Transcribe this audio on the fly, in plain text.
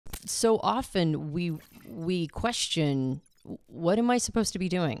so often we question, what am I supposed to be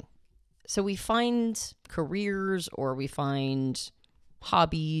doing? So we find careers, or we find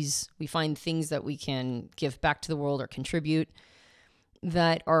hobbies, we find things that we can give back to the world or contribute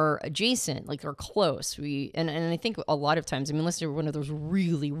that are adjacent, like are close. And I think a lot of times, I mean, unless you're one of those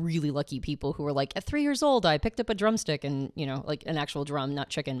really, really lucky people who are like, at 3 years old, I picked up a drumstick, and, you know, like an actual drum, not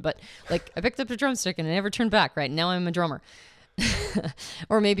chicken, but like I picked up a drumstick and I never turned back, right? Now I'm a drummer.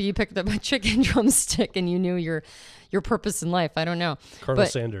 Or maybe you picked up a chicken drumstick and you knew your purpose in life. I don't know. Colonel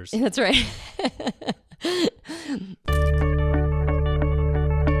Sanders. That's right.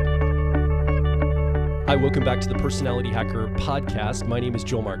 Hi, welcome back to the Personality Hacker podcast. My name is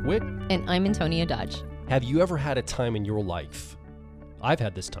Joel Mark Witt. And I'm Antonia Dodge. Have you ever had a time in your life, I've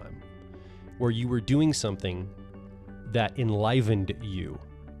had this time, where you were doing something that enlivened you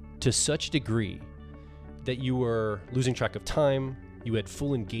to such a degree that you were losing track of time, you had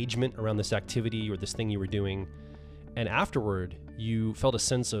full engagement around this activity or this thing you were doing, and afterward you felt a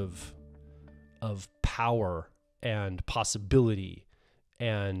sense of power and possibility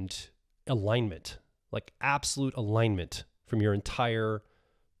and alignment, like absolute alignment from your entire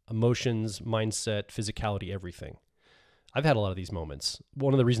emotions, mindset, physicality, everything. I've had a lot of these moments.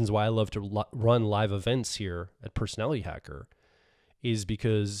 One of the reasons why I love to run live events here at Personality Hacker is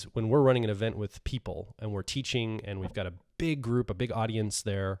because when we're running an event with people and we're teaching and we've got a big group, a big audience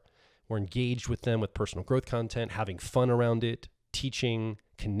there, we're engaged with them with personal growth content, having fun around it, teaching,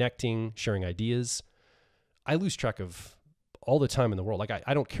 connecting, sharing ideas. I lose track of all the time in the world. Like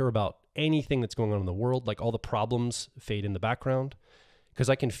I don't care about anything that's going on in the world. Like all the problems fade in the background because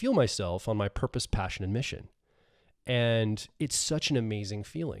I can feel myself on my purpose, passion, and mission. And it's such an amazing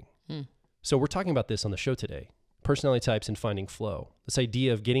feeling. So we're talking about this on the show today. Personality types and finding flow. This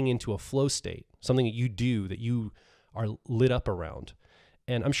idea of getting into a flow state, something that you do that you are lit up around.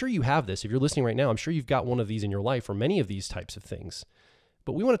 And I'm sure you have this. If you're listening right now, I'm sure you've got one of these in your life or many of these types of things.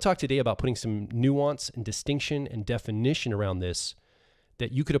 But we want to talk today about putting some nuance and distinction and definition around this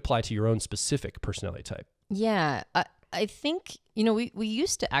that you could apply to your own specific personality type. Yeah, I think, you know, we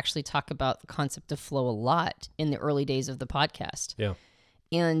used to actually talk about the concept of flow a lot in the early days of the podcast. Yeah.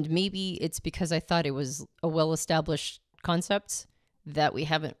 And maybe it's because I thought it was a well-established concept that we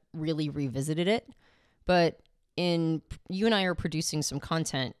haven't really revisited it. But you and I are producing some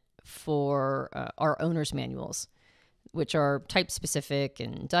content for our owner's manuals, which are type-specific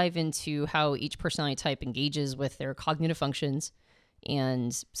and dive into how each personality type engages with their cognitive functions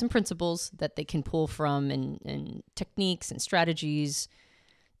and some principles that they can pull from and techniques and strategies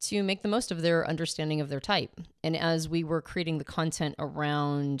to make the most of their understanding of their type. And as we were creating the content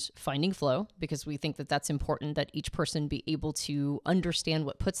around finding flow, because we think that that's important, that each person be able to understand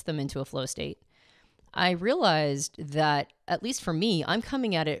what puts them into a flow state, I realized that, at least for me, I'm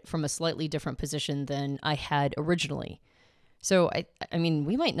coming at it from a slightly different position than I had originally. So, I mean,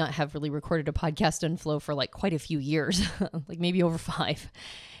 we might not have really recorded a podcast on flow for like quite a few years, like maybe over 5.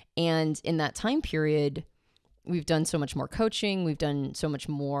 And in that time period, we've done so much more coaching. We've done so much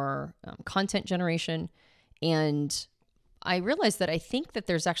more content generation. And I realized that I think that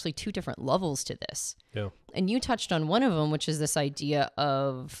there's actually 2 different levels to this. Yeah. And you touched on one of them, which is this idea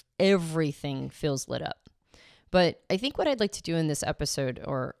of everything feels lit up. But I think what I'd like to do in this episode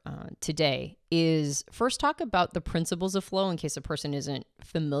or today is first talk about the principles of flow in case a person isn't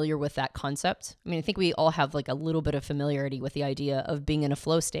familiar with that concept. I mean, I think we all have like a little bit of familiarity with the idea of being in a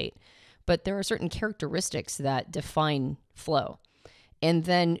flow state. But there are certain characteristics that define flow. And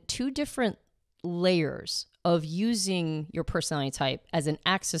then 2 different layers of using your personality type as an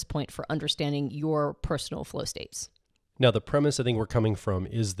access point for understanding your personal flow states. Now, the premise I think we're coming from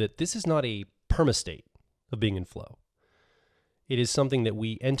is that this is not a perma-state of being in flow. It is something that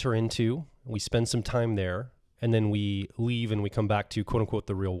we enter into, we spend some time there, and then we leave and we come back to quote unquote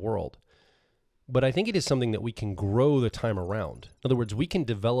the real world. But I think it is something that we can grow the time around. In other words, we can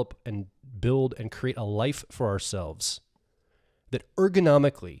develop and build and create a life for ourselves that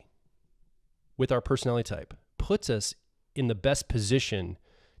ergonomically, with our personality type, puts us in the best position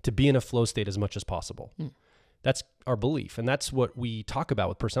to be in a flow state as much as possible. That's our belief. And that's what we talk about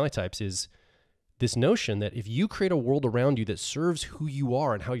with personality types is this notion that if you create a world around you that serves who you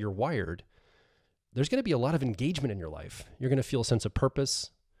are and how you're wired, there's going to be a lot of engagement in your life. You're going to feel a sense of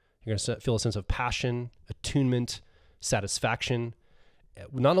purpose. You're going to feel a sense of passion, attunement, satisfaction,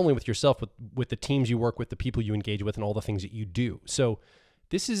 not only with yourself, but with the teams you work with, the people you engage with, and all the things that you do. So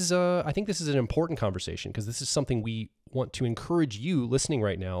this is, I think this is an important conversation because this is something we want to encourage you listening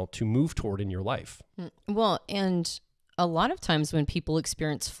right now to move toward in your life. Well, and a lot of times when people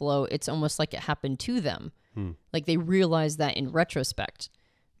experience flow, it's almost like it happened to them. Like they realize that in retrospect.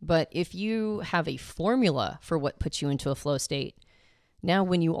 But if you have a formula for what puts you into a flow state, now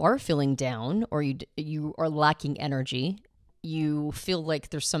when you are feeling down or you are lacking energy, you feel like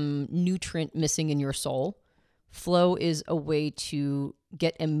there's some nutrient missing in your soul, flow is a way to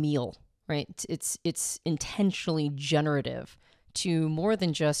get a meal, right? It's intentionally generative to more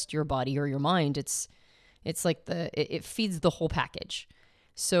than just your body or your mind. It's like it feeds the whole package.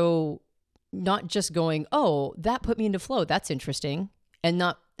 So not just going, oh, that put me into flow, that's interesting, and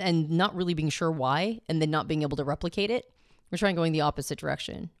not really being sure why, and then not being able to replicate it. We're trying going the opposite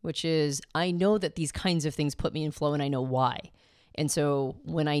direction, which is I know that these kinds of things put me in flow and I know why. And so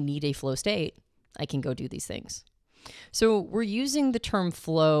when I need a flow state, I can go do these things. So we're using the term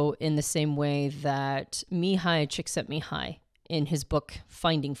flow in the same way that Mihai Csikszentmihalyi in his book,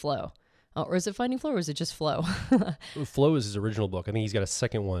 Finding Flow. Or is it Finding Flow or is it just Flow? Flow is his original book. I think he's got a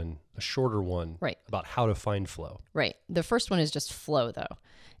second one, a shorter one, right, about how to find flow. Right. The first one is just flow, though.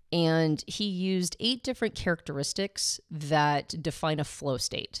 And he used 8 different characteristics that define a flow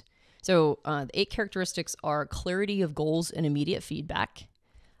state. So the 8 characteristics are clarity of goals and immediate feedback,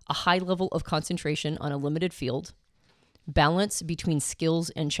 a high level of concentration on a limited field, balance between skills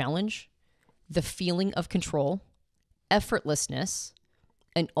and challenge, the feeling of control, effortlessness,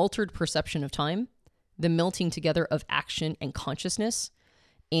 an altered perception of time, the melting together of action and consciousness,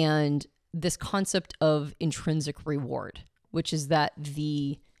 and this concept of intrinsic reward, which is that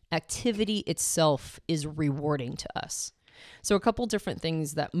the activity itself is rewarding to us. So a couple different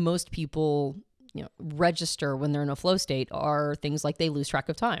things that most people, register when they're in a flow state are things like they lose track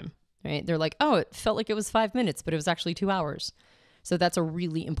of time, right? They're like, oh, it felt like it was 5 minutes, but it was actually 2 hours. So that's a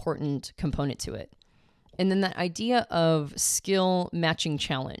really important component to it. And then that idea of skill matching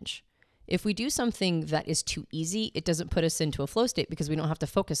challenge. If we do something that is too easy, it doesn't put us into a flow state because we don't have to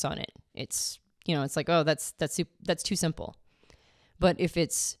focus on it. It's like, oh, that's too simple. But if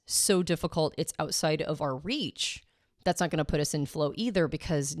it's so difficult, it's outside of our reach, that's not going to put us in flow either,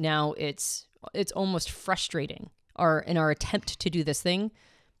 because now it's almost frustrating. In our attempt to do this thing,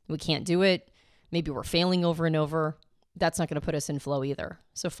 we can't do it. Maybe we're failing over and over. That's not going to put us in flow either.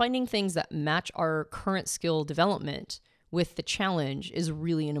 So finding things that match our current skill development with the challenge is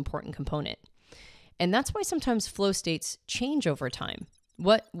really an important component. And that's why sometimes flow states change over time.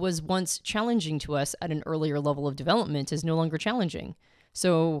 What was once challenging to us at an earlier level of development is no longer challenging.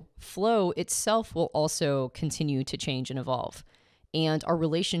 So flow itself will also continue to change and evolve. And our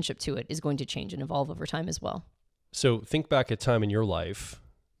relationship to it is going to change and evolve over time as well. So think back at a time in your life,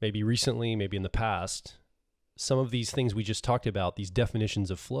 maybe recently, maybe in the past, some of these things we just talked about, these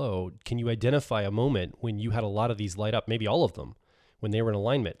definitions of flow, can you identify a moment when you had a lot of these light up, maybe all of them, when they were in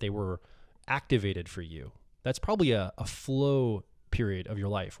alignment, they were activated for you? That's probably a flow period of your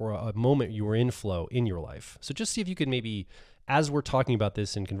life, or a moment you were in flow in your life. So just see if you could maybe, as we're talking about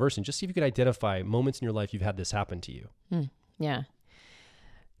this and conversing, just see if you could identify moments in your life you've had this happen to you. Yeah.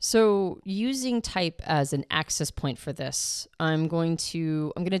 So using type as an access point for this, I'm going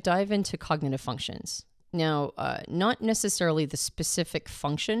to dive into cognitive functions. Now, not necessarily the specific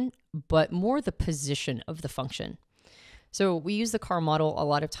function, but more the position of the function. So we use the CAR model a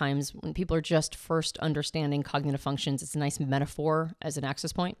lot of times when people are just first understanding cognitive functions. It's a nice metaphor as an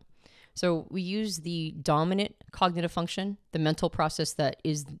access point. So we use the dominant cognitive function, the mental process that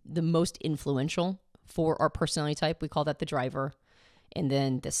is the most influential for our personality type. We call that the driver. And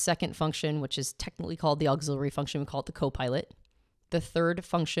then the second function, which is technically called the auxiliary function, we call it the co-pilot. The third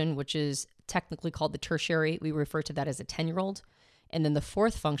function, which is technically called the tertiary, we refer to that as a 10-year-old. And then the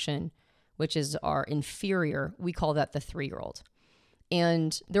fourth function, which is our inferior, we call that the 3-year-old.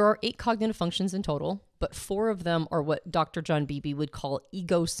 And there are 8 cognitive functions in total, but 4 of them are what Dr. John Beebe would call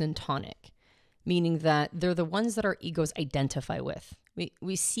egosyntonic, meaning that they're the ones that our egos identify with.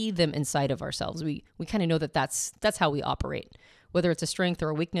 We see them inside of ourselves. We kind of know that that's how we operate. Whether it's a strength or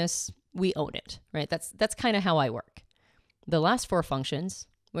a weakness, we own it, right? That's kind of how I work. The last 4 functions,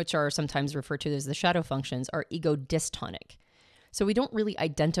 which are sometimes referred to as the shadow functions, are ego dystonic. So we don't really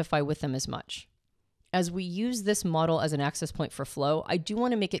identify with them as much. As we use this model as an access point for flow, I do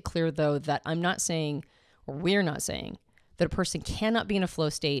want to make it clear, though, that I'm not saying, or we're not saying, that a person cannot be in a flow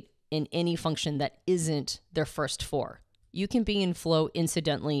state in any function that isn't their first 4. You can be in flow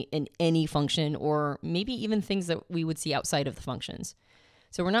incidentally in any function, or maybe even things that we would see outside of the functions.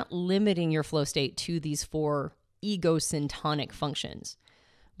 So we're not limiting your flow state to these 4 egosyntonic functions.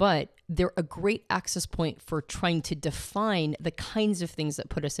 But they're a great access point for trying to define the kinds of things that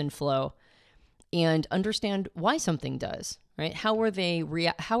put us in flow and understand why something does, right? How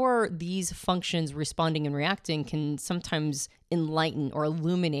are these functions responding and reacting can sometimes enlighten or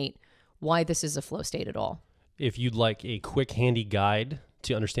illuminate why this is a flow state at all. If you'd like a quick handy guide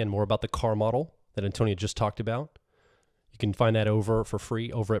to understand more about the CAR model that Antonia just talked about. You can find that for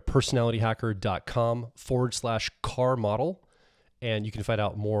free over at personalityhacker.com/CAR model. And you can find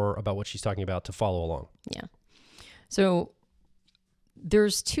out more about what she's talking about to follow along. Yeah. So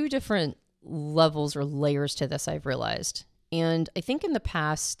there's two different levels or layers to this, I've realized. And I think in the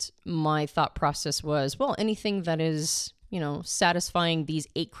past, my thought process was, well, anything that is, satisfying these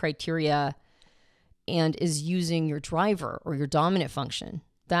 8 criteria and is using your driver or your dominant function,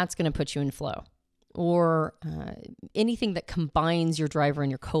 that's going to put you in flow. Or anything that combines your driver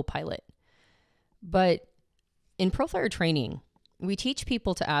and your co-pilot. But in Profiler training, we teach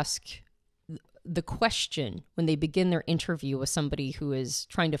people to ask the question when they begin their interview with somebody who is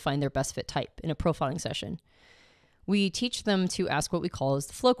trying to find their best fit type in a profiling session. We teach them to ask what we call as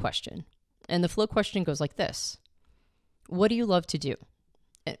the flow question. And the flow question goes like this. What do you love to do?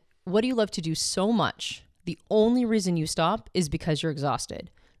 What do you love to do so much? The only reason you stop is because you're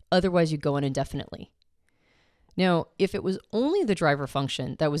exhausted. Otherwise, you go on indefinitely. Now, if it was only the driver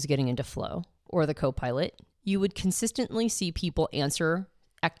function that was getting into flow or the co-pilot, you would consistently see people answer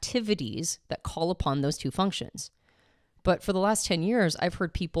activities that call upon those two functions. But for the last 10 years, I've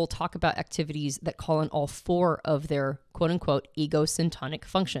heard people talk about activities that call on all 4 of their quote-unquote ego-syntonic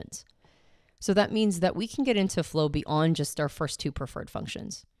functions. So that means that we can get into flow beyond just our first 2 preferred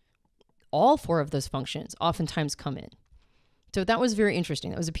functions. All 4 of those functions oftentimes come in. So that was very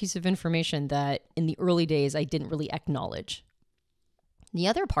interesting. That was a piece of information that in the early days I didn't really acknowledge. The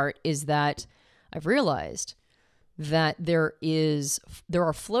other part is that I've realized that there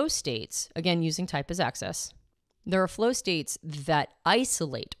are flow states, again, using type as access. There are flow states that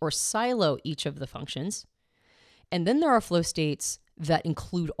isolate or silo each of the functions. And then there are flow states that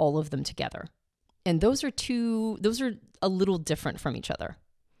include all of them together. And those are a little different from each other.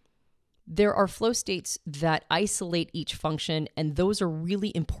 There are flow states that isolate each function, and those are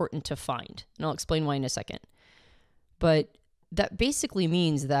really important to find. And I'll explain why in a second. But that basically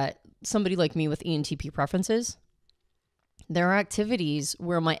means that somebody like me with ENTP preferences, there are activities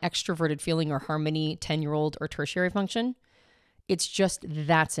where my extroverted feeling or harmony, 10-year-old or tertiary function, it's just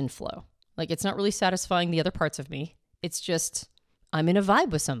that's in flow. Like it's not really satisfying the other parts of me. It's just I'm in a vibe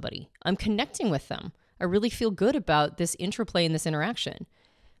with somebody. I'm connecting with them. I really feel good about this interplay and this interaction.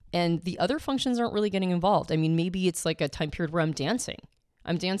 And the other functions aren't really getting involved. I mean, maybe it's like a time period where I'm dancing.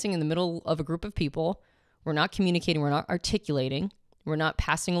 I'm dancing in the middle of a group of people. We're not communicating. We're not articulating. We're not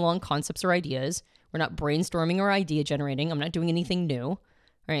passing along concepts or ideas. We're not brainstorming or idea generating. I'm not doing anything new,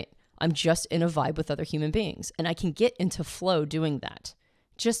 right? I'm just in a vibe with other human beings. And I can get into flow doing that.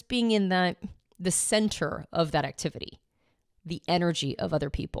 Just being in the center of that activity, the energy of other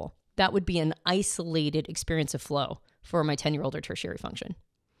people. That would be an isolated experience of flow for my 10-year-old or tertiary function.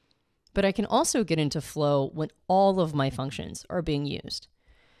 But I can also get into flow when all of my functions are being used.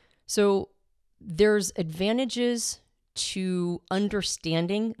 So there's advantages to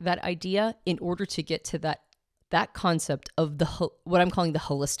understanding that idea in order to get to that concept of what I'm calling the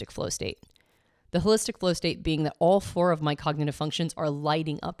holistic flow state. The holistic flow state being that all 4 of my cognitive functions are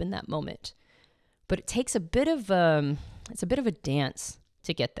lighting up in that moment. But it takes a bit of a dance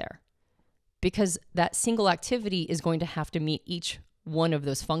to get there, because that single activity is going to have to meet each one of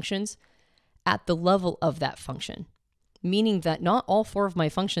those functions at the level of that function, meaning that not all 4 of my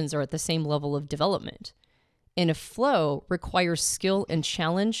functions are at the same level of development. And if flow requires skill and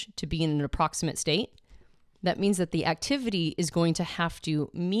challenge to be in an approximate state, that means that the activity is going to have to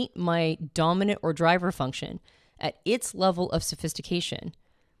meet my dominant or driver function at its level of sophistication.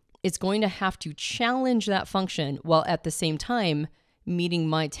 It's going to have to challenge that function while at the same time meeting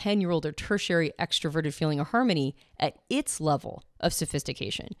my 10-year-old or tertiary extroverted feeling or harmony at its level of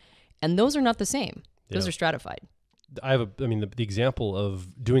sophistication. And those are not the same. Those are stratified. The example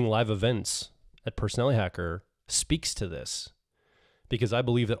of doing live events at Personality Hacker speaks to this, because I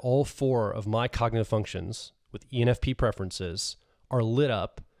believe that all 4 of my cognitive functions with ENFP preferences are lit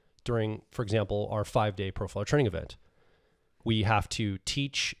up during, for example, our 5-day Profiler training event. We have to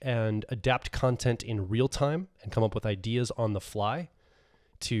teach and adapt content in real time and come up with ideas on the fly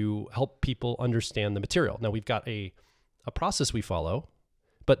to help people understand the material. Now, we've got a process we follow,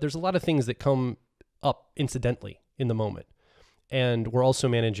 but there's a lot of things that come up incidentally in the moment. And we're also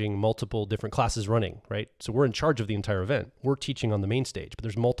managing multiple different classes running, right? So we're in charge of the entire event. We're teaching on the main stage, but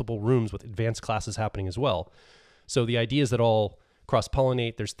there's multiple rooms with advanced classes happening as well. So the idea is that all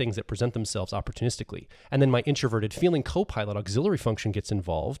cross-pollinate. There's things that present themselves opportunistically. And then my introverted feeling co-pilot auxiliary function gets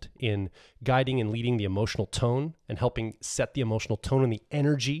involved in guiding and leading the emotional tone and helping set the emotional tone and the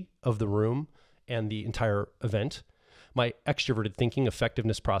energy of the room and the entire event. My extroverted thinking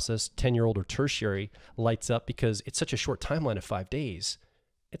effectiveness process, 10-year-old or tertiary, lights up because it's such a short timeline of 5 days.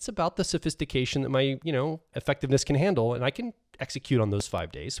 It's about the sophistication that my, effectiveness can handle, and I can execute on those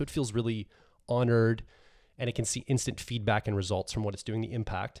 5 days. So it feels really honored, and it can see instant feedback and results from what it's doing, the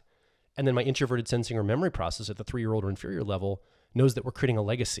impact. And then my introverted sensing or memory process at the 3-year-old or inferior level knows that we're creating a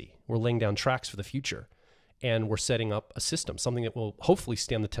legacy. We're laying down tracks for the future, and we're setting up a system, something that will hopefully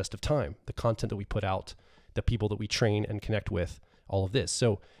stand the test of time, the content that we put out, the people that we train and connect with, all of this.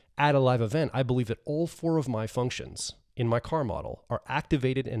 So at a live event, I believe that all 4 of my functions in my car model are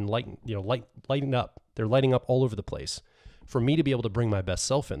activated and lighting up. They're lighting up all over the place for me to be able to bring my best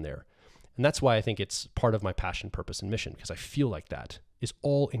self in there. And that's why I think it's part of my passion, purpose, and mission, because I feel like that is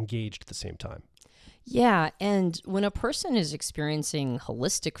all engaged at the same time. Yeah. And when a person is experiencing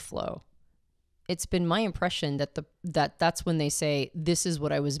holistic flow, it's been my impression that that's when they say, this is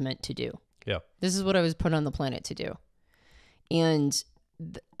what I was meant to do. Yeah. This is what I was put on the planet to do. And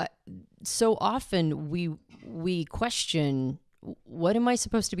so often we question, what am I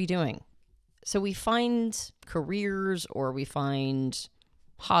supposed to be doing? So we find careers, or we find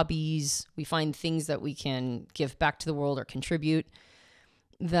hobbies, we find things that we can give back to the world or contribute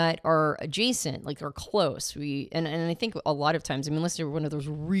that are adjacent, like are close. And I think a lot of times, unless you're one of those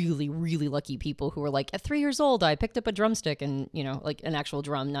really, really lucky people who are like, at 3 years old, I picked up a drumstick, and, like an actual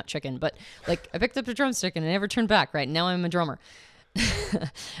drum, not chicken, but like I picked up a drumstick and I never turned back, right? Now I'm a drummer.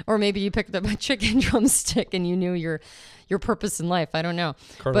 Or maybe you picked up a chicken drumstick and you knew your purpose in life. I don't know.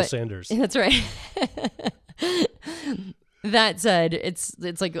 Colonel Sanders. That's right. That said,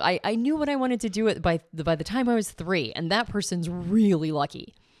 it's like I knew what I wanted to do by the time I was 3, and that person's really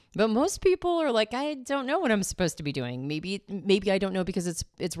lucky. But most people are like, I don't know what I'm supposed to be doing. Maybe I don't know because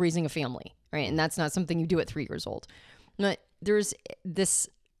it's raising a family, right? And that's not something you do at 3 years old. But there's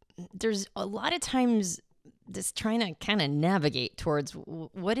a lot of times this trying to kind of navigate towards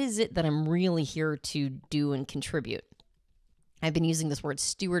what is it that I'm really here to do and contribute. I've been using this word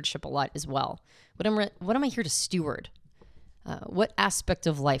stewardship a lot as well. What am I here to steward? What aspect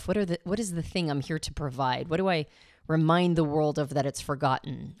of life? What is the thing I'm here to provide? What do I remind the world of that it's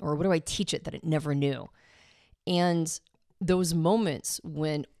forgotten? Or what do I teach it that it never knew? And those moments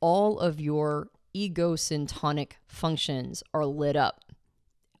when all of your ego-syntonic functions are lit up,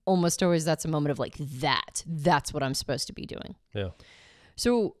 almost always that's a moment of like, that's what I'm supposed to be doing. Yeah.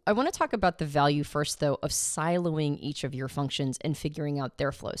 So I want to talk about the value first, though, of siloing each of your functions and figuring out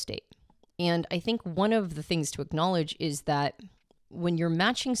their flow state. And I think one of the things to acknowledge is that when you're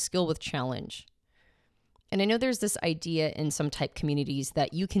matching skill with challenge, and I know there's this idea in some type communities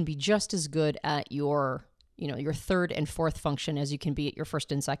that you can be just as good at your 3rd and 4th function as you can be at your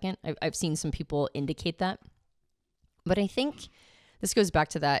 1st and 2nd. I've seen some people indicate that. But I think this goes back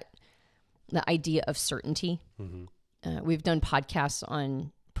to the idea of certainty. Mm-hmm. We've done podcasts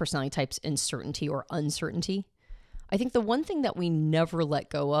on personality types and certainty or uncertainty. I think the one thing that we never let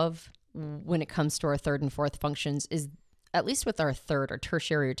go of when it comes to our 3rd and 4th functions is, at least with our 3rd or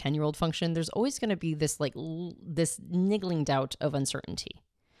tertiary or 10-year-old function, there's always going to be this niggling doubt of uncertainty.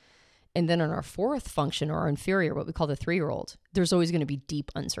 And then on our 4th function, or our inferior, what we call the 3-year-old, there's always going to be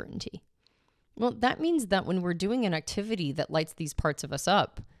deep uncertainty. Well, that means that when we're doing an activity that lights these parts of us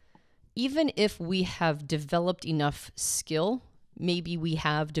up, even if we have developed enough skill, maybe we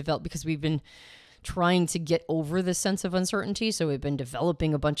have developed because we've been trying to get over the sense of uncertainty. So we've been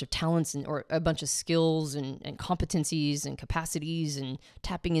developing a bunch of talents or a bunch of skills and competencies and capacities and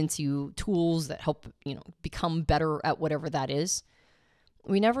tapping into tools that help, become better at whatever that is.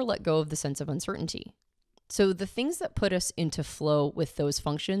 We never let go of the sense of uncertainty. So the things that put us into flow with those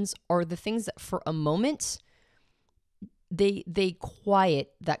functions are the things that for a moment, they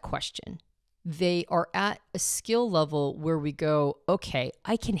quiet that question. They are at a skill level where we go, okay,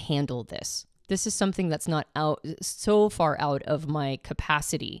 I can handle this. This is something that's not so far out of my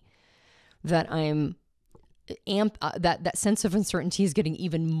capacity that I'm that sense of uncertainty is getting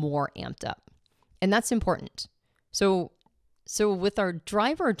even more amped up. And that's important. So with our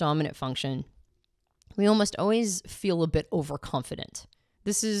driver or dominant function, we almost always feel a bit overconfident.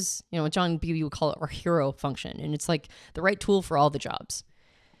 This is, John Beebe would call it our hero function. And it's like the right tool for all the jobs.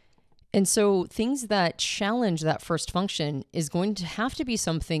 And so things that challenge that first function is going to have to be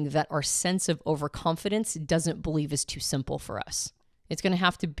something that our sense of overconfidence doesn't believe is too simple for us. It's going to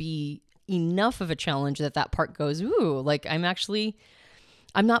have to be enough of a challenge that part goes, ooh, like I'm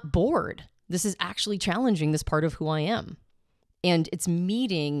not bored. This is actually challenging this part of who I am. And it's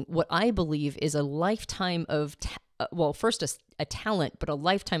meeting what I believe is a lifetime of, first a talent, but a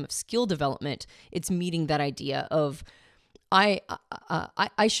lifetime of skill development. It's meeting that idea of, I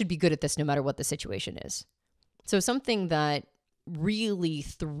should be good at this no matter what the situation is. So something that really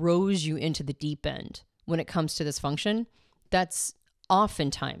throws you into the deep end when it comes to this function, that's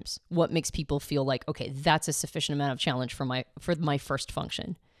oftentimes what makes people feel like, okay, that's a sufficient amount of challenge for my first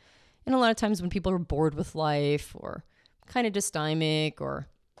function. And a lot of times when people are bored with life or kind of dysthymic or,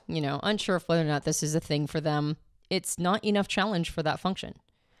 unsure of whether or not this is a thing for them, it's not enough challenge for that function.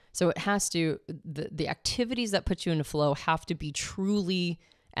 So it has to, the activities that put you into flow have to be truly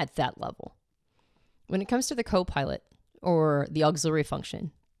at that level. When it comes to the co-pilot or the auxiliary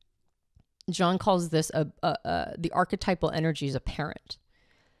function, John calls this the archetypal energy as a parent.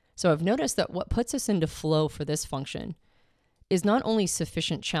 So I've noticed that what puts us into flow for this function is not only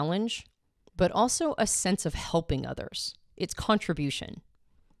sufficient challenge, but also a sense of helping others. It's contribution.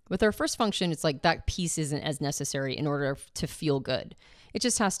 With our first function, it's like that piece isn't as necessary in order to feel good. It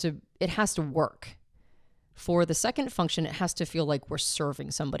just has to work. For the second function, it has to feel like we're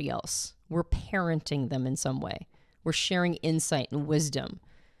serving somebody else. We're parenting them in some way. We're sharing insight and wisdom.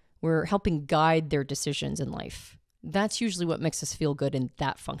 We're helping guide their decisions in life. That's usually what makes us feel good in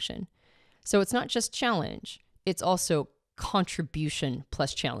that function. So it's not just challenge. It's also contribution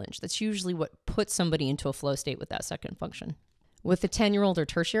plus challenge. That's usually what puts somebody into a flow state with that second function. With the 10-year-old or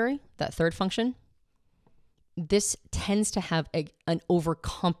tertiary, that third function, this tends to have an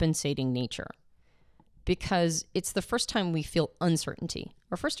overcompensating nature because it's the first time we feel uncertainty.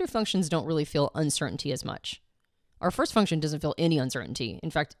 Our first two functions don't really feel uncertainty as much. Our first function doesn't feel any uncertainty.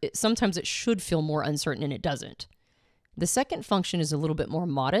 In fact, sometimes it should feel more uncertain and it doesn't. The second function is a little bit more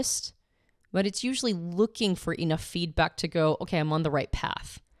modest, but it's usually looking for enough feedback to go, okay, I'm on the right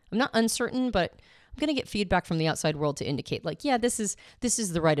path. I'm not uncertain, but I'm going to get feedback from the outside world to indicate like, yeah, this is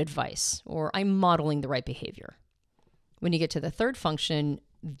the right advice, or I'm modeling the right behavior. When you get to the third function,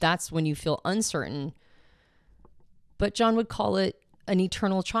 that's when you feel uncertain, but John would call it an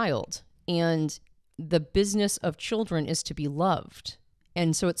eternal child. And the business of children is to be loved.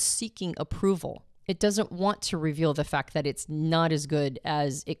 And so it's seeking approval. It doesn't want to reveal the fact that it's not as good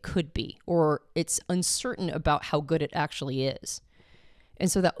as it could be, or it's uncertain about how good it actually is.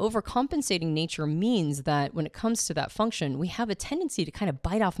 And so that overcompensating nature means that when it comes to that function, we have a tendency to kind of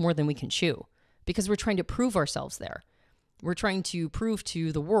bite off more than we can chew because we're trying to prove ourselves there. We're trying to prove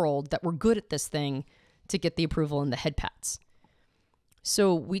to the world that we're good at this thing to get the approval and the head pats.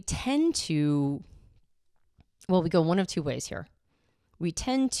 So we tend to, we go one of two ways here. We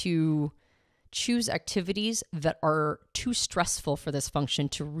tend to choose activities that are too stressful for this function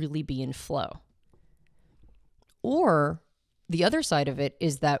to really be in flow. Or the other side of it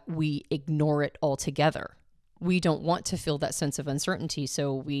is that we ignore it altogether. We don't want to feel that sense of uncertainty,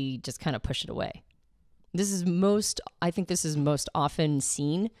 so we just kind of push it away. I think this is most often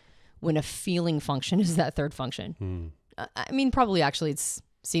seen when a feeling function is that third function. I mean, probably actually it's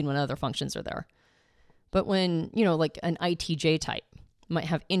seen when other functions are there. But when, like an ITJ type might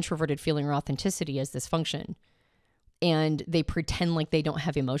have introverted feeling or authenticity as this function, and they pretend like they don't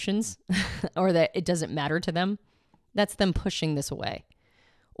have emotions or that it doesn't matter to them, that's them pushing this away.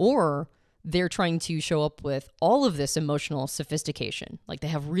 Or they're trying to show up with all of this emotional sophistication. Like they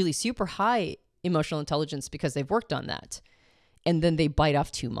have really super high emotional intelligence because they've worked on that. And then they bite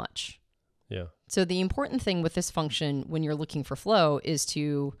off too much. Yeah. So the important thing with this function when you're looking for flow is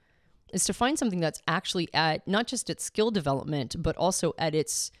to find something that's actually at not just its skill development, but also at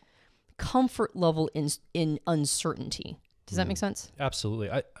its comfort level in uncertainty. Does that make sense? Absolutely.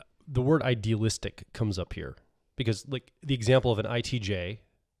 The word idealistic comes up here because like the example of an ITJ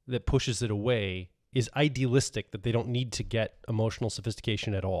that pushes it away is idealistic, that they don't need to get emotional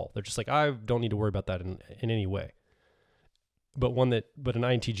sophistication at all. They're just like, I don't need to worry about that in any way. But an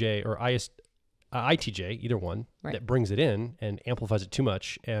INTJ or ITJ, either one, right, that brings it in and amplifies it too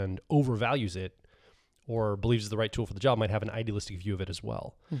much and overvalues it or believes it's the right tool for the job might have an idealistic view of it as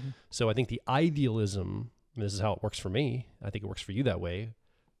well. Mm-hmm. So I think the idealism, and this is how it works for me, I think it works for you that way,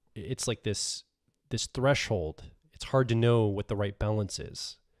 it's like this threshold. It's hard to know what the right balance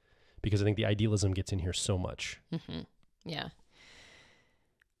is because I think the idealism gets in here so much. Mm-hmm. Yeah.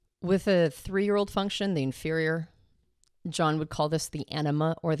 With a 3-year-old function, the inferior, John would call this the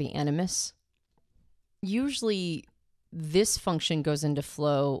anima or the animus. Usually this function goes into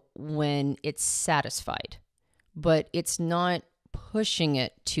flow when it's satisfied, but it's not pushing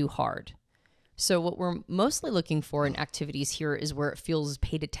it too hard. So what we're mostly looking for in activities here is where it feels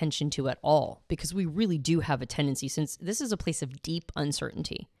paid attention to at all, because we really do have a tendency, since this is a place of deep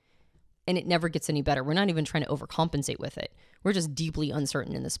uncertainty and it never gets any better. We're not even trying to overcompensate with it. We're just deeply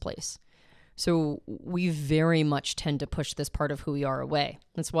uncertain in this place. So we very much tend to push this part of who we are away.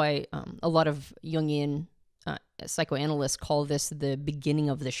 That's why a lot of Jungian psychoanalysts call this the beginning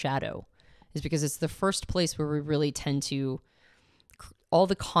of the shadow, is because it's the first place where we really tend to all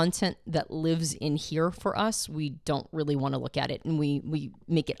the content that lives in here for us, we don't really want to look at it, and we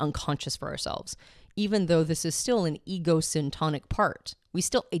make it unconscious for ourselves. Even though this is still an ego-syntonic part, we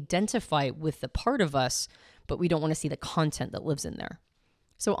still identify with the part of us, but we don't want to see the content that lives in there.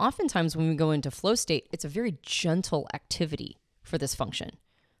 So oftentimes when we go into flow state, it's a very gentle activity for this function.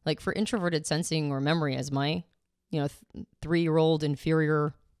 Like for introverted sensing or memory as my, 3-year-old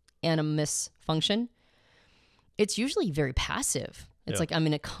inferior animus function, it's usually very passive. It's like I'm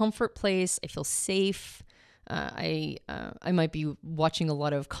in a comfort place. I feel safe. I might be watching a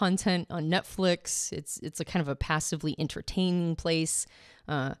lot of content on Netflix. It's a kind of a passively entertaining place.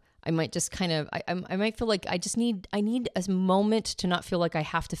 I might just kind of, I might feel like I need a moment to not feel like I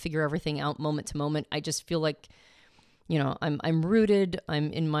have to figure everything out moment to moment. I just feel like, I'm rooted.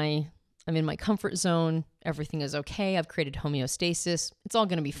 I'm in my comfort zone. Everything is okay. I've created homeostasis. It's all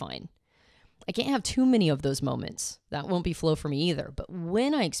going to be fine. I can't have too many of those moments. That won't be flow for me either. But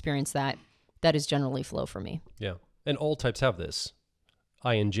when I experience that, that is generally flow for me. Yeah. And all types have this.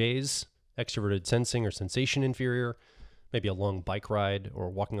 INJs, extroverted sensing or sensation inferior, maybe a long bike ride or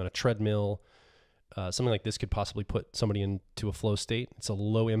walking on a treadmill. Something like this could possibly put somebody into a flow state. It's a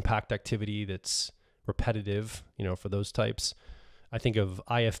low impact activity that's repetitive, for those types. I think of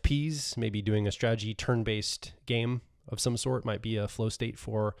IFPs, maybe doing a strategy turn-based game of some sort might be a flow state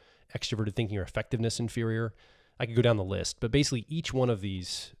for extroverted thinking or effectiveness inferior. I could go down the list, but basically each one of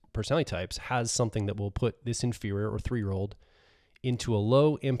these personality types has something that will put this inferior or 3-year-old into a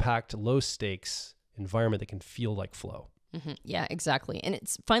low impact, low stakes environment that can feel like flow. Mm-hmm. Yeah, exactly. And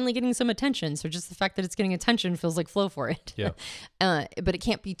it's finally getting some attention. So just the fact that it's getting attention feels like flow for it. Yeah. But it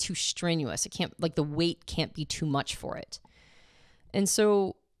can't be too strenuous. It can't, the weight can't be too much for it. And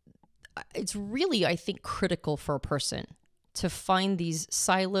so it's really, I think, critical for a person to find these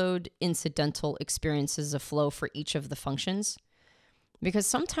siloed, incidental experiences of flow for each of the functions. Because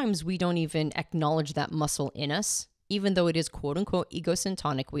sometimes we don't even acknowledge that muscle in us, even though it is quote unquote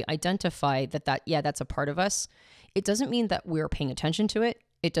egosyntonic. We identify that's a part of us. It doesn't mean that we're paying attention to it.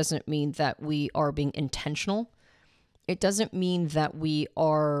 It doesn't mean that we are being intentional. It doesn't mean that we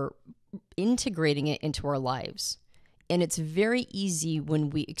are integrating it into our lives. And it's very easy when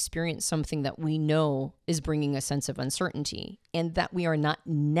we experience something that we know is bringing a sense of uncertainty and that we are not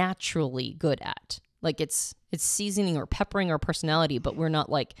naturally good at. Like it's seasoning or peppering our personality, but we're not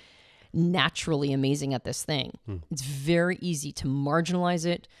like naturally amazing at this thing. It's very easy to marginalize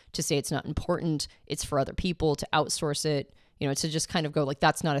it, to say it's not important, it's for other people, to outsource it, to just kind of go like,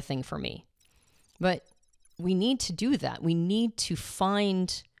 that's not a thing for me. But we need to do that. We need to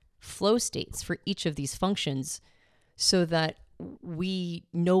find flow states for each of these functions so that we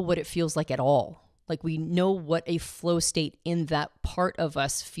know what it feels like at all. Like we know what a flow state in that part of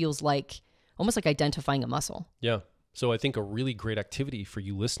us feels like, almost like identifying a muscle. Yeah. So I think a really great activity for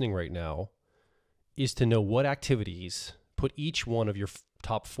you listening right now is to know what activities put each one of your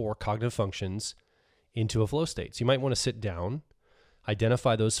top 4 cognitive functions into a flow state. So you might want to sit down,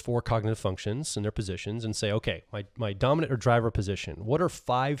 identify those 4 cognitive functions and their positions and say, okay, my dominant or driver position, what are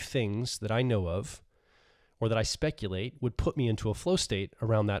 5 things that I know of or that I speculate would put me into a flow state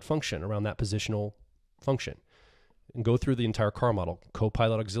around that function, around that positional function? And go through the entire car model,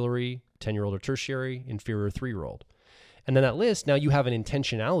 co-pilot auxiliary, 10-year-old or tertiary, inferior 3-year-old. And then that list, now you have an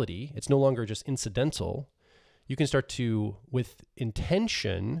intentionality. It's no longer just incidental. You can start to, with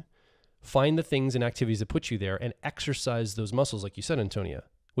intention, find the things and activities that put you there and exercise those muscles, like you said, Antonia,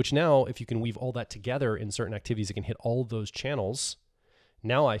 which now, if you can weave all that together in certain activities that can hit all of those channels,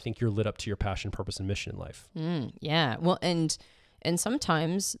 now I think you're lit up to your passion, purpose, and mission in life. Yeah. Well, and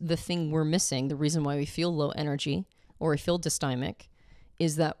sometimes the thing we're missing, the reason why we feel low energy or we feel dysthymic,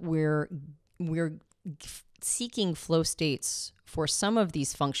 is that we're seeking flow states for some of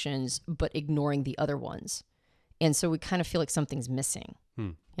these functions, but ignoring the other ones. And so we kind of feel like something's missing.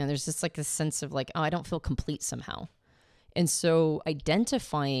 There's just like this sense of like, oh, I don't feel complete somehow. And so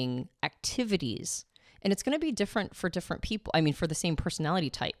identifying activities, and it's going to be different for different people. I mean, for the same personality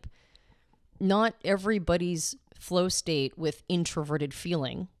type, not everybody's flow state with introverted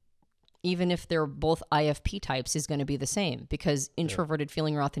feeling, even if they're both IFP types, is going to be the same, because introverted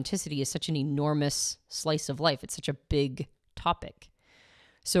feeling or authenticity is such an enormous slice of life. It's such a big topic.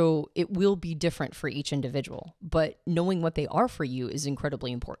 So it will be different for each individual, but knowing what they are for you is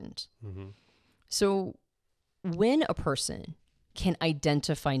incredibly important. So when a person can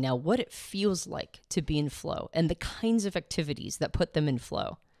identify now what it feels like to be in flow and the kinds of activities that put them in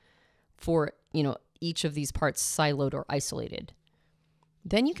flow for, each of these parts siloed or isolated,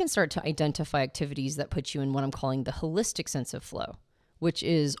 then you can start to identify activities that put you in what I'm calling the holistic sense of flow, which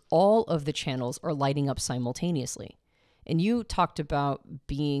is all of the channels are lighting up simultaneously. And you talked about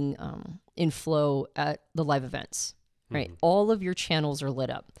being in flow at the live events, right? Mm-hmm. All of your channels are lit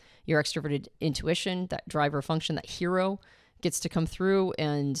up. Your extroverted intuition, that driver function, that hero gets to come through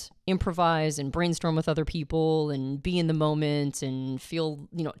and improvise and brainstorm with other people and be in the moment and feel,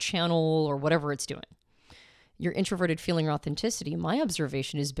 channel or whatever it's doing. Your introverted feeling or authenticity, my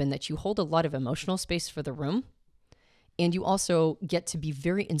observation has been that you hold a lot of emotional space for the room, and you also get to be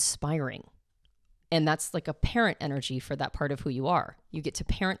very inspiring. And that's like a parent energy for that part of who you are. You get to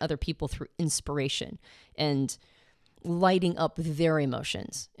parent other people through inspiration and lighting up their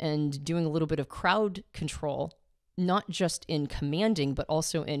emotions and doing a little bit of crowd control, not just in commanding, but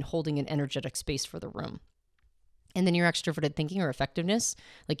also in holding an energetic space for the room. And then your extroverted thinking or effectiveness,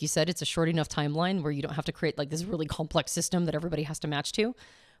 like you said, it's a short enough timeline where you don't have to create like this really complex system that everybody has to match to.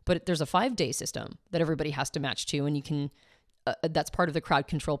 But there's a 5-day system that everybody has to match to, and you can that's part of the crowd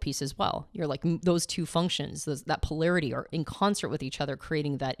control piece as well. You're like those two functions, that polarity are in concert with each other,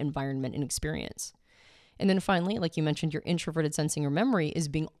 creating that environment and experience. And then finally, like you mentioned, your introverted sensing or memory is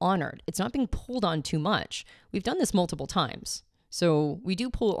being honored. It's not being pulled on too much. We've done this multiple times. So we do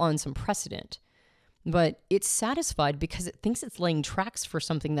pull on some precedent, but it's satisfied because it thinks it's laying tracks for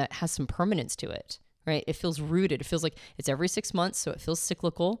something that has some permanence to it, right? It feels rooted. It feels like it's every 6 months, so it feels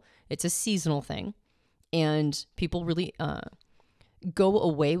cyclical. It's a seasonal thing. And people really go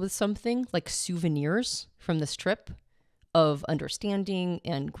away with something like souvenirs from this trip of understanding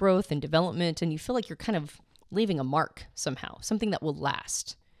and growth and development. And you feel like you're kind of leaving a mark somehow, something that will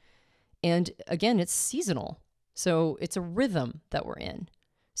last. And again, it's seasonal. So it's a rhythm that we're in.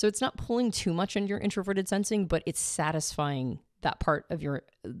 So it's not pulling too much on your introverted sensing, but it's satisfying that part of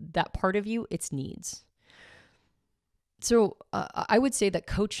you, its needs. So I would say that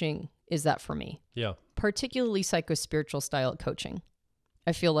coaching is that for me. Yeah. Particularly psycho-spiritual style coaching.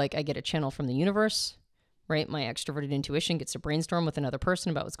 I feel like I get a channel from the universe, right? My extroverted intuition gets to brainstorm with another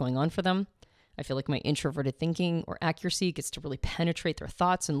person about what's going on for them. I feel like my introverted thinking or accuracy gets to really penetrate their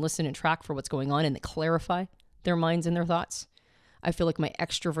thoughts and listen and track for what's going on and clarify their minds and their thoughts. I feel like my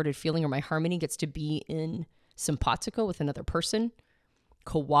extroverted feeling or my harmony gets to be in simpatico with another person,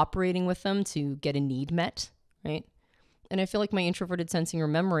 cooperating with them to get a need met, right? And I feel like my introverted sensing or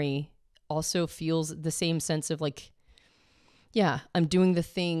memory also feels the same sense of like, yeah, I'm doing the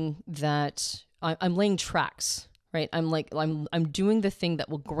thing that I'm laying tracks, right? I'm doing the thing that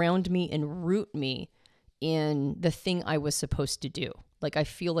will ground me and root me in the thing I was supposed to do. Like, I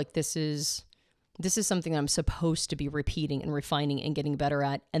feel like this is something I'm supposed to be repeating and refining and getting better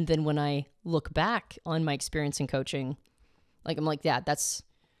at. And then when I look back on my experience in coaching, like, I'm like, yeah,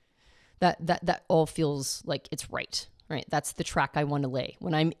 that all feels like it's right. Right. That's the track I want to lay.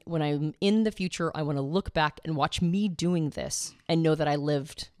 When I'm in the future, I want to look back and watch me doing this and know that I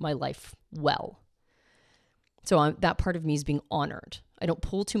lived my life well. So that part of me is being honored. I don't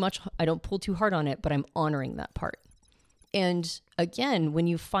pull too much. I don't pull too hard on it, but I'm honoring that part. And again, when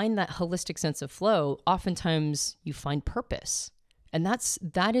you find that holistic sense of flow, oftentimes you find purpose. And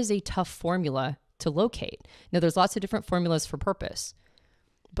that is a tough formula to locate. Now, there's lots of different formulas for purpose,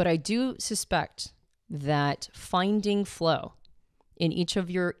 but I do suspect that finding flow in each of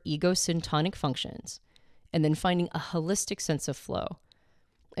your ego-syntonic functions and then finding a holistic sense of flow,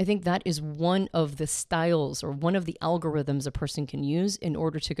 I think that is one of the styles or one of the algorithms a person can use in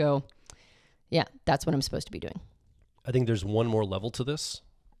order to go, yeah, that's what I'm supposed to be doing. I think there's one more level to this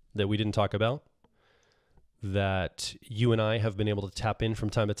that we didn't talk about that you and I have been able to tap in from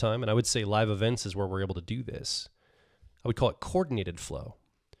time to time. And I would say live events is where we're able to do this. I would call it coordinated flow,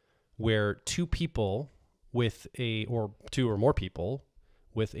 where two people or two or more people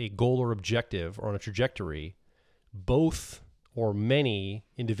with a goal or objective or on a trajectory, both or many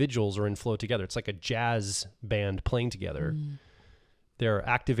individuals are in flow together. It's like a jazz band playing together. They're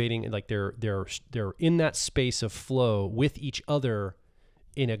activating, like they're in that space of flow with each other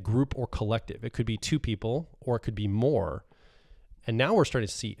in a group or collective. It could be two people or it could be more. And now we're starting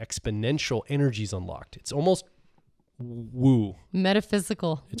to see exponential energies unlocked. It's almost woo.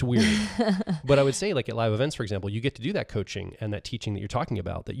 Metaphysical. It's weird. But I would say, like at live events, for example, you get to do that coaching and that teaching that you're talking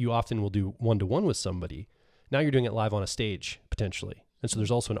about that you often will do one-to-one with somebody. Now you're doing it live on a stage, potentially. And so there's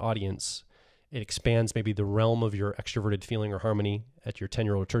also an audience. It expands maybe the realm of your extroverted feeling or harmony at your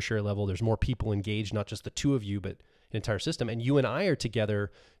tenure or tertiary level. There's more people engaged, not just the two of you, but an entire system. And you and I are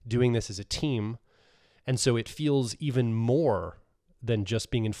together doing this as a team. And so it feels even more than just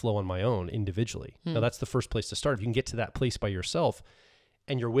being in flow on my own individually. Now that's the first place to start. If you can get to that place by yourself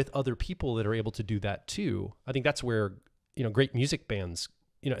and you're with other people that are able to do that too, I think that's where, great music bands,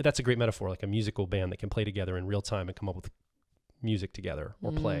 that's a great metaphor, like a musical band that can play together in real time and come up with music together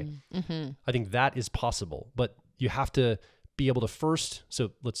or play. I think that is possible, but You have to be able to first,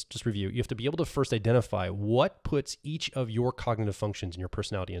 so let's just review. You have to be able to first identify what puts each of your cognitive functions in your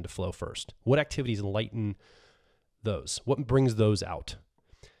personality into flow first. What activities enlighten those? What brings those out?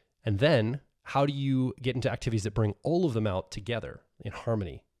 And then how do you get into activities that bring all of them out together in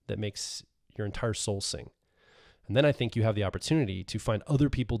harmony that makes your entire soul sing? And then I think you have the opportunity to find other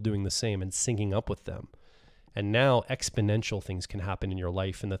people doing the same and syncing up with them. And now exponential things can happen in your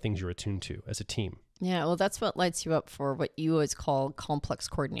life and the things you're attuned to as a team. Yeah, well, that's what lights you up for what you always call complex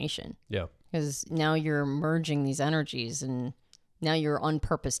coordination. Yeah. Because now you're merging these energies and now you're on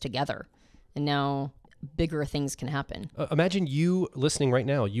purpose together. And now bigger things can happen. Imagine you listening right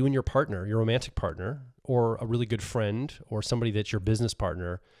now, you and your partner, your romantic partner, or a really good friend, or somebody that's your business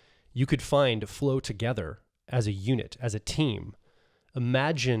partner. You could find flow together as a unit, as a team.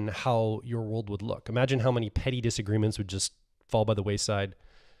 Imagine how your world would look. Imagine how many petty disagreements would just fall by the wayside,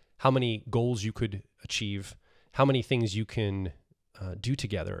 how many goals you could achieve, how many things you can do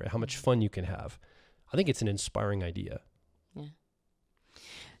together, how much fun you can have. I think it's an inspiring idea. Yeah.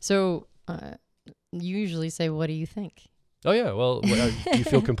 So you usually say, what do you think? Oh yeah. Well, do you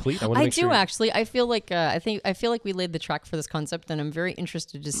feel complete? I do actually. I feel like I feel like we laid the track for this concept, and I'm very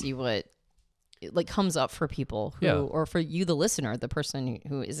interested to see what comes up for people who, or for you, the listener, the person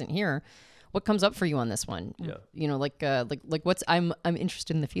who isn't here. What comes up for you on this one? Yeah. You know, what's I'm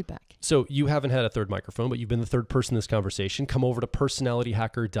interested in the feedback. So you haven't had a third microphone, but you've been the third person in this conversation. Come over to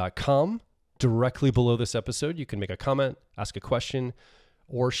personalityhacker.com. Directly below this episode, you can make a comment, ask a question,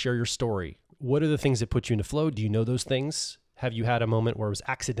 or share your story. What are the things that put you into flow? Do you know those things? Have you had a moment where it was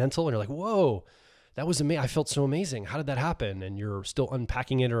accidental and you're like, whoa, that was amazing. I felt so amazing. How did that happen? And you're still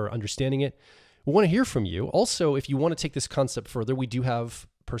unpacking it or understanding it. We want to hear from you. Also, if you want to take this concept further, we do have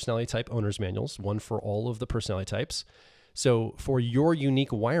personality type owner's manuals, one for all of the personality types. So for your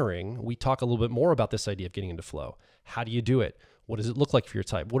unique wiring, we talk a little bit more about this idea of getting into flow. How do you do it? What does it look like for your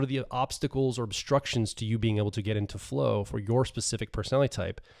type? What are the obstacles or obstructions to you being able to get into flow for your specific personality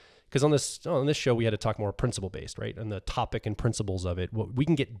type? Because on this show, we had to talk more principle-based, right? And the topic and principles of it. We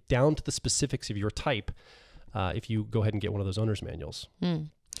can get down to the specifics of your type if you go ahead and get one of those owner's manuals.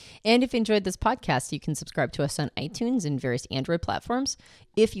 And if you enjoyed this podcast, you can subscribe to us on iTunes and various Android platforms.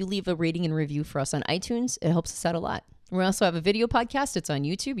 If you leave a rating and review for us on iTunes, it helps us out a lot. We also have a video podcast. It's on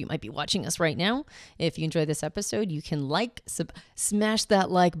YouTube. You might be watching us right now. If you enjoyed this episode, you can smash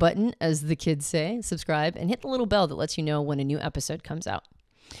that like button, as the kids say, subscribe, and hit the little bell that lets you know when a new episode comes out.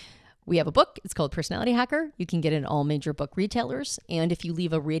 We have a book. It's called Personality Hacker. You can get it in all major book retailers. And if you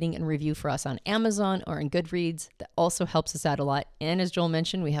leave a rating and review for us on Amazon or in Goodreads, that also helps us out a lot. And as Joel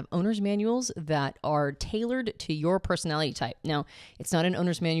mentioned, we have owner's manuals that are tailored to your personality type. Now, it's not an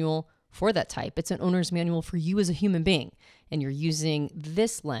owner's manual for that type. It's an owner's manual for you as a human being. And you're using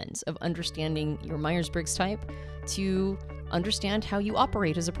this lens of understanding your Myers-Briggs type to understand how you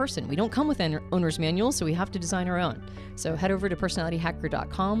operate as a person. We don't come with an owner's manual, so we have to design our own. So head over to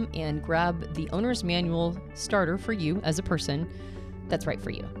personalityhacker.com and grab the owner's manual starter for you as a person that's right for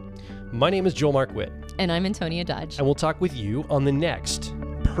you. My name is Joel Mark Witt. And I'm Antonia Dodge. And we'll talk with you on the next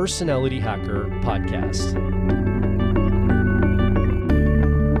Personality Hacker podcast.